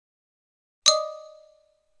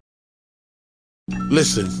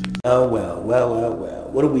Listen. Oh, well.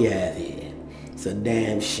 What do we have here? It's a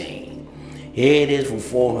damn shame. Here it is for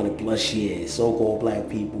 400 plus years. So-called black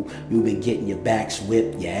people, you've been getting your backs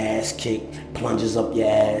whipped, your ass kicked, plunges up your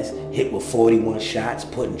ass, hit with 41 shots,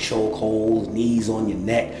 putting choke holds, knees on your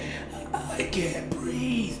neck. I can't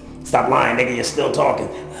breathe. Stop lying, nigga, you're still talking.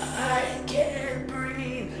 I can't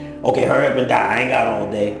breathe. Okay, hurry up and die. I ain't got all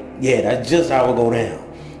day. Yeah, that's just how it go down.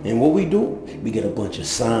 And what we do, we get a bunch of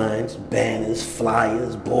signs, banners,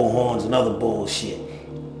 flyers, bullhorns, and other bullshit.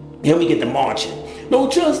 Then we get to marching. No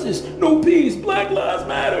justice, no peace, Black Lives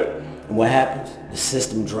Matter. And what happens? The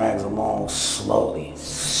system drags along slowly,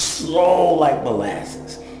 slow like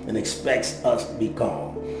molasses, and expects us to be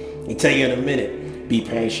calm. They tell you in a minute, be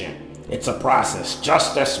patient. It's a process.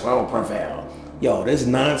 Justice will prevail. Yo, this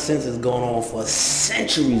nonsense has gone on for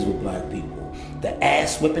centuries with black people. The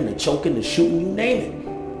ass whipping, the choking, the shooting, you name it.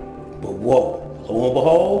 But whoa, lo and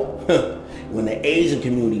behold, when the Asian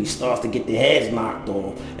community starts to get their heads knocked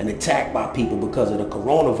off and attacked by people because of the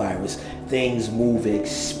coronavirus, things move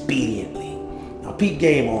expediently. Now peep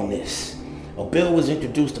game on this. A bill was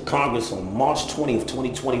introduced to Congress on March 20th,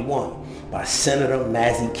 2021 by Senator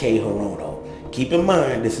Mazi K. Hirono. Keep in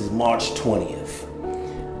mind, this is March 20th.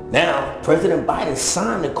 Now, President Biden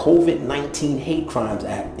signed the COVID-19 Hate Crimes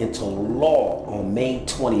Act into law on May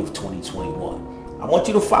 20th, 2021. I want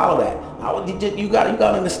you to follow that. You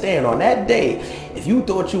gotta understand, on that day, if you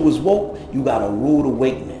thought you was woke, you got a rude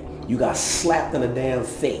awakening. You got slapped in the damn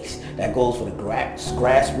face. That goes for the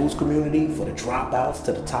grassroots community, for the dropouts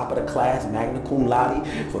to the top of the class, magna cum laude,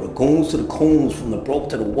 for the goons to the coons, from the broke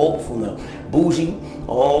to the woke, from the bougie,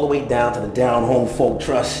 all the way down to the down-home folk.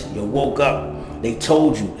 Trust, you woke up. They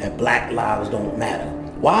told you that black lives don't matter.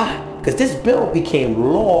 Why? Because this bill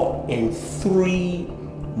became law in 3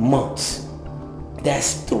 months.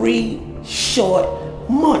 That's 3 short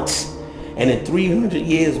months. And in 300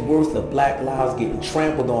 years worth of black lives getting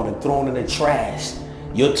trampled on and thrown in the trash,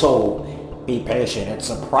 you're told, be patient,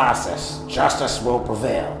 it's a process. Justice will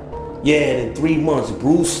prevail. Yeah, and in 3 months,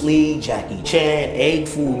 Bruce Lee, Jackie Chan, Egg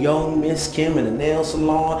Foo Young, Miss Kim in the nail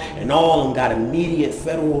salon, and all of them got immediate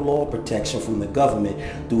federal law protection from the government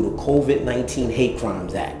through the COVID-19 Hate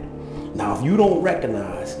Crimes Act. Now, if you don't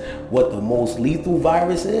recognize what the most lethal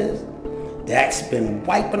virus is, that's been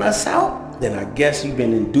wiping us out, then I guess you've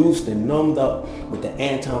been induced and numbed up with the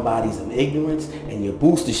antibodies of ignorance and your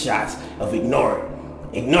booster shots of ignore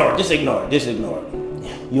it. Ignore it, just ignore it, just ignore it.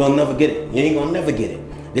 You'll never get it. You ain't gonna never get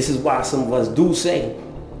it. This is why some of us do say,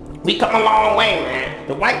 we come a long way, man.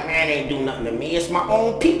 The white man ain't do nothing to me. It's my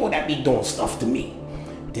own people that be doing stuff to me.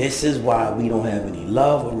 This is why we don't have any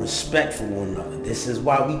love or respect for one another. This is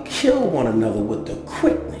why we kill one another with the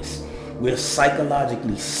quickness. We're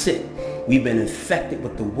psychologically sick. We've been infected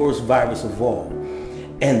with the worst virus of all.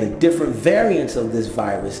 And the different variants of this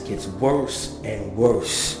virus gets worse and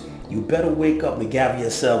worse. You better wake up and gather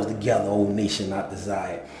yourselves together, old nation not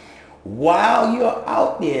desired. While you're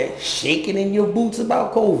out there shaking in your boots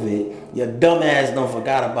about COVID, your dumb ass done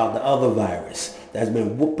forgot about the other virus that's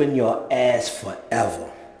been whooping your ass forever.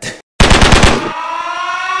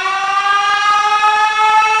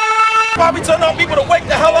 Why we telling our people to wake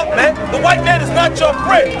the hell up, man? The white man is not your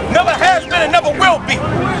friend. Never has been and never will be.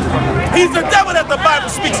 He's the devil that the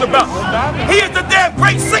Bible speaks about. He is the damn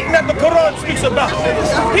great Satan that the Quran speaks about.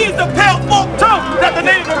 He is the pale forked tongue that the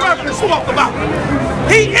Native Americans spoke about.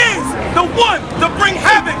 He is the one to bring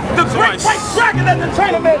havoc, the great white dragon that the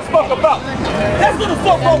Chinaman spoke about. That's what the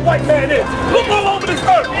so-called white man is. Look all over this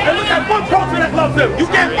earth and look at one culture that loves him. You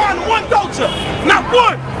can't find one culture. Not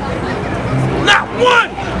one. Not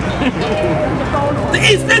one. The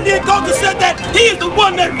East Indian culture said that he is the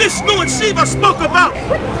one that Vishnu and Shiva spoke about.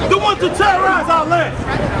 The one to terrorize our land.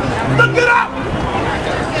 Look it up.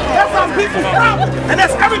 That's our people's problem. And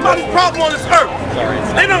that's everybody's problem on this earth.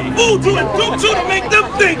 They done fooled you and duped you to make them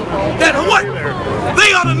think that what?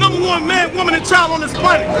 They are the #1 man, woman, and child on this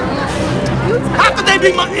planet. How could they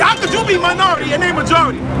be? How could you be minority and they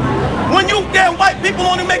majority? When you damn white people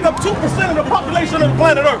only make up 2% of the population of the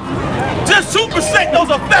planet Earth. Just 2%,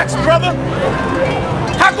 those are facts, brother.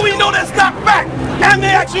 How can we know that's not fact? And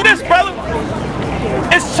they ask you this, brother.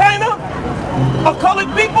 Is China a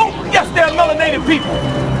colored people? Yes, they're melanated people.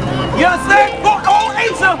 You understand? All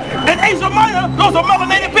Asia and Asia Minor, those are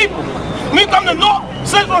melanated people. When you come to North,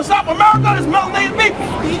 Central, and South America, it's melanated people.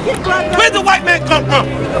 Where'd the white man come from?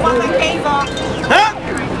 Huh?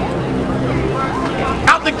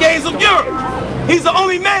 Out the gaze of Europe. He's the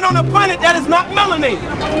only man on the planet that is not melanated.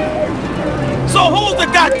 So who's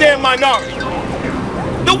the goddamn minority?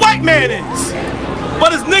 The white man is.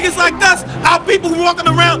 But it's niggas like us, our people walking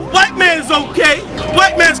around, white man is okay. White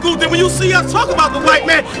white man school, then when you see us talk about the white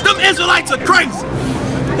man, them Israelites are crazy.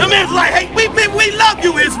 Them Israelites, hey, we love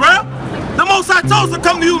you, Israel. The Most High told us to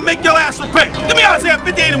come to you and make your ass repent. Give me Isaiah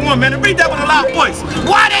 58 and 1, man, and read that with a loud voice.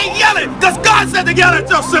 Why they yelling? Because God said to yell at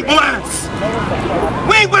your simple ass.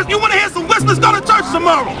 You want to hear some whispers? Go to church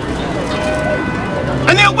tomorrow.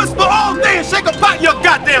 And they'll whisper all day and shake a pot in your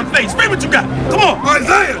goddamn face. Read what you got. Come on.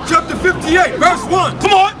 Isaiah chapter 58, verse 1.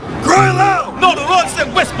 Come on. Cry aloud. No, the Lord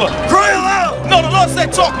said whisper. Cry aloud. No, the Lord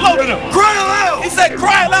said talk low to them. Cry aloud. He said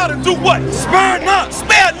cry aloud and do what? Spare not.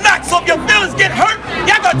 Spare not. So if your feelings get hurt,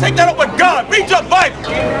 y'all gotta take that up with God. Read your Bible.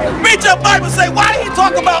 Read your Bible and say, why did he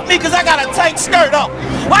talk about me because I got a tight skirt on?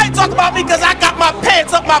 Why he talk about me because I got my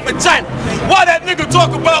pants up my vagina? Why that nigga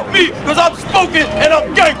talk about me because I'm smoking and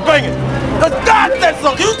I'm gangbanging? Because God said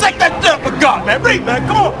so. You take that down for God, man. Read, man.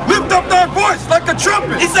 Come on. Lift up thy voice like a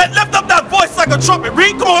trumpet. He said, lift up that voice like a trumpet.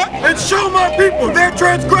 Read, come on. And show my people their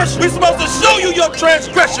transgressions. We're supposed to show you your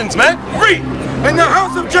transgressions, man. Read. And the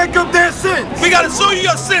house of Jacob their sins. We got to show you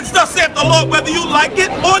your sins, thus saith the Lord, whether you like it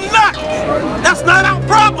or not. That's not our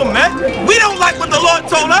problem, man. We don't like what the Lord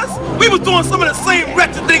told us. We was doing some of the same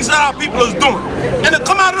wretched things that our people is doing. And to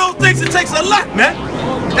come out of those things, it takes a lot, man.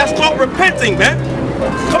 That's called repenting, man.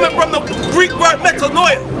 Coming from the Greek word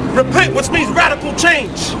metanoia, repent, which means radical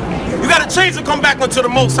change. You got to change and come back unto the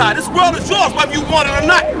Most High. This world is yours, whether you want it or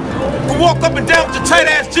not. You walk up and down with your tight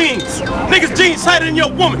ass jeans. Niggas jeans tighter than your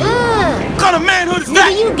woman. What kind of manhood is that?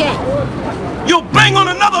 What do you get? You'll bang on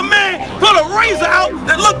another man, pull a razor out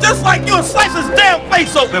that look just like you and slice his damn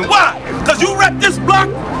face open. Why? Because you rep this block,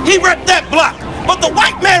 he rep that block. But the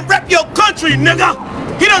white man rep your country, nigga.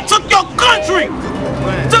 He done took your country,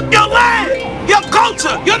 took your land, your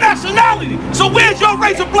culture, your nationality. So where's your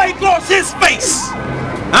razor blade across his face?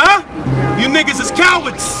 Huh? You niggas is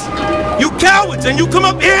cowards. You cowards, and you come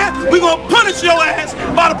up here, we gonna punish your ass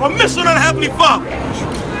by the permission of the Heavenly Father.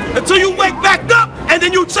 Until you wake back up, and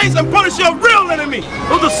then you chase and punish your real enemy,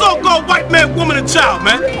 who's the so-called white man, woman, and child,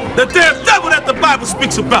 man. The damn devil that the Bible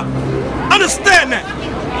speaks about. Understand that.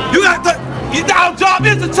 You got to, our job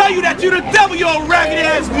is to tell you that you're the devil, you old raggedy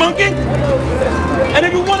ass monkey. And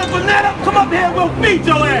if you want a banana, come up here and we'll feed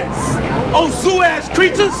your ass. Old zoo ass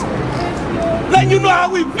creatures. Letting you know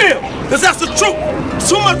how we feel. Because that's the truth.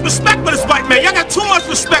 Too much respect for this white man. Y'all got too much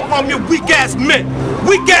respect for him, you weak ass men.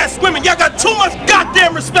 Weak ass women. Y'all got too much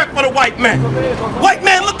goddamn respect for the white man. White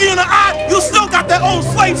man look you in the eye, you still got that old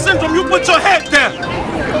slave syndrome. You put your head down.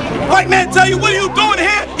 White man tell you, what are you doing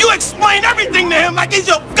here? You explain everything to him like he's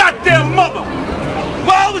your goddamn mother.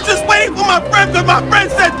 Well, I was just waiting for my friend because my friend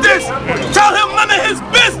said this. Tell him none of his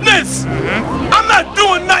business. I'm not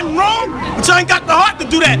doing nothing wrong, but you ain't got the heart to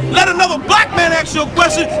do that. Let another black man ask you a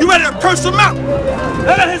question, you ready to curse him out.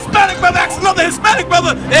 Let a Hispanic brother ask another Hispanic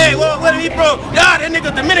brother, hey, well, what did he bro? Yeah, that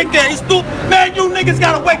nigga Dominican, he's stupid. Man, you niggas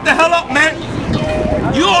gotta wake the hell up, man.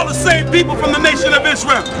 You all the same people from the nation of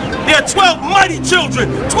Israel. There are 12 mighty children,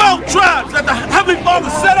 12 tribes that the Heavenly Father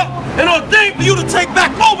set up and ordained for you to take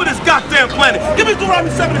back over this goddamn planet. Give me Deuteronomy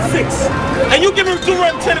 7 and 6. And you give me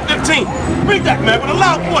Deuteronomy 10 and 15. Read that, man, with a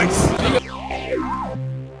loud voice.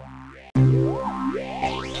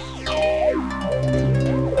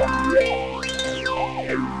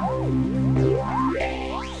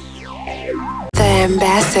 The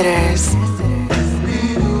Ambassadors.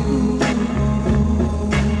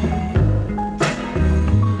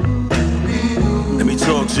 Let me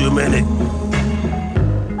talk to you a minute.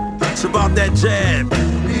 It's about that jab,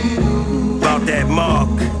 about that mark.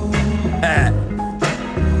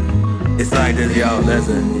 It's like this, yo,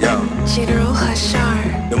 listen, yo. General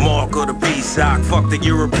Hashar. The mark of the beast, sock, fuck the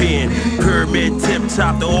European. Pyramid tip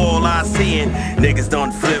top, the all I seeing. Niggas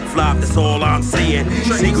done flip flop, that's all I'm seeing.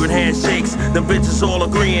 Secret handshakes, the bitches all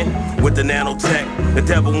agreeing. With the nanotech, the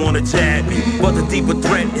devil wanna jab me. But the deeper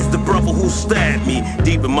threat is the brother who stabbed me.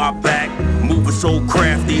 Deep in my back, moving so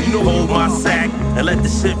crafty. Hold my sack and let the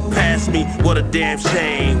shit pass me. What a damn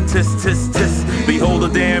shame. Tis, tis, tis, behold the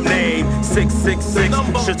damn name.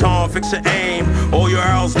 666, Shaitan, fix your aim. All your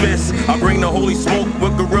arrows miss. I bring the holy smoke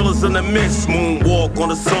with gorillas in the mist. Moonwalk on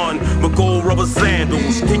the sun with gold rubber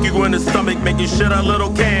sandals. Kick you in the stomach, make you shit a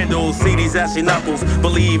little candles. See these ashy knuckles,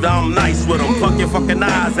 believe I'm nice with them. Pluck your fucking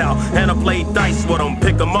eyes out and I play dice with them.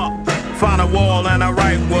 Pick them up, find a wall and I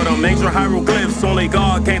write with them. Ancient hieroglyphs, only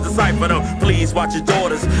God can decipher them. Please watch your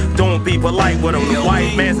daughters, don't be polite with them. The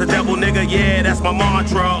white man's a devil, nigga, yeah, that's my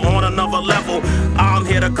mantra. On another level, I'm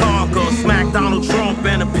here to conquer. Smack Donald Trump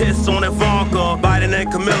and a piss on Ivanka. Biden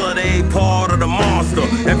and Camilla, they part of the monster.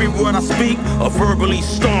 Everywhere word I speak or verbally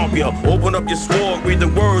stomp ya. Open up your sword, read the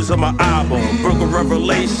words of my album. Book of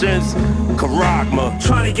Revelations, Karagma.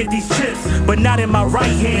 Trying to get these chips, but not in my right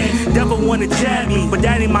hand. Devil wanna jab me, but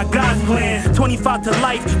that ain't my God's plan. 25 to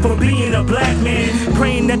life for being a black man.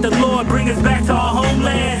 Praying that the Lord bring us back to our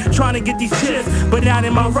homeland. Trying to get these chips, but not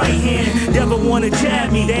in my right hand. Devil wanna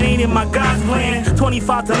jab me, that ain't in my God's plan.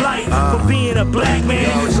 25 to life for being a black man.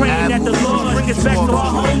 Praying that the Lord bring us back to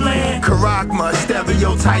our homeland. Karagma,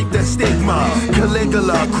 stereotype the stigma.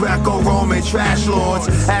 Caligula, Greco-Roman trash lords.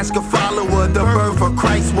 Ask a follower, the birth of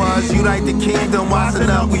Christ was. Unite the kingdom, wisen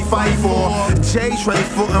up, we fight for. J-Train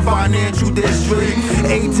foot and financial district.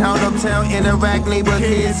 A-town, uptown, interact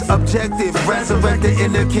neighborhoods. Objective, resurrected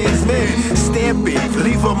in the king's men. Stamp it,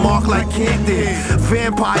 leave a mark like King did.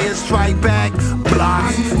 Vampires strike back,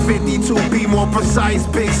 blocks. 52, be more precise,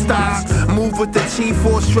 big stocks. Move with the chief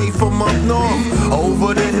force straight from up north.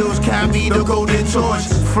 Over the hills, carry the golden torch.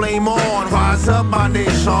 Flame on, rise up my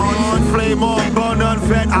nation. Flame on, burn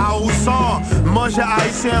unfed, our song. Munch your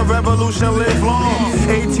ice and revolution live long.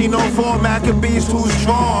 1804, Maccabees too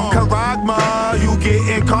strong. Karagma, you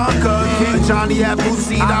getting conquered. King Johnny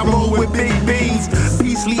Appleseed, I roll with big beans.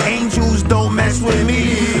 Beastly angels don't mess with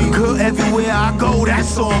me. Good everywhere I go,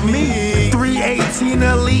 that's on me. 318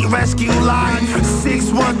 elite rescue line.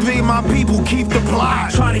 613, my people keep the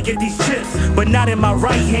plot. Trying to get these chips, but not in my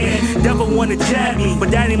right hand. Devil wanna jab me,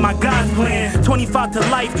 but that ain't my God's plan. 25 to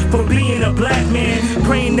life for being a black man.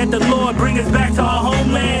 Praying that the Lord bring us back to our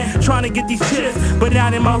homeland. Trying to get these chips, but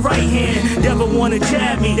not in my right hand. Devil wanna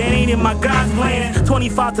jab me, that ain't in my God's plan.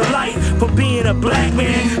 25 to life for being a black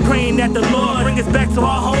man. Praying that the Lord bring us back to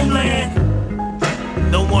our homeland.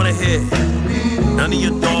 Don't wanna hear none of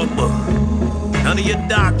your dogma, none of your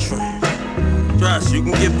doctrine. Trust, you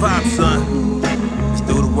can get pop, son.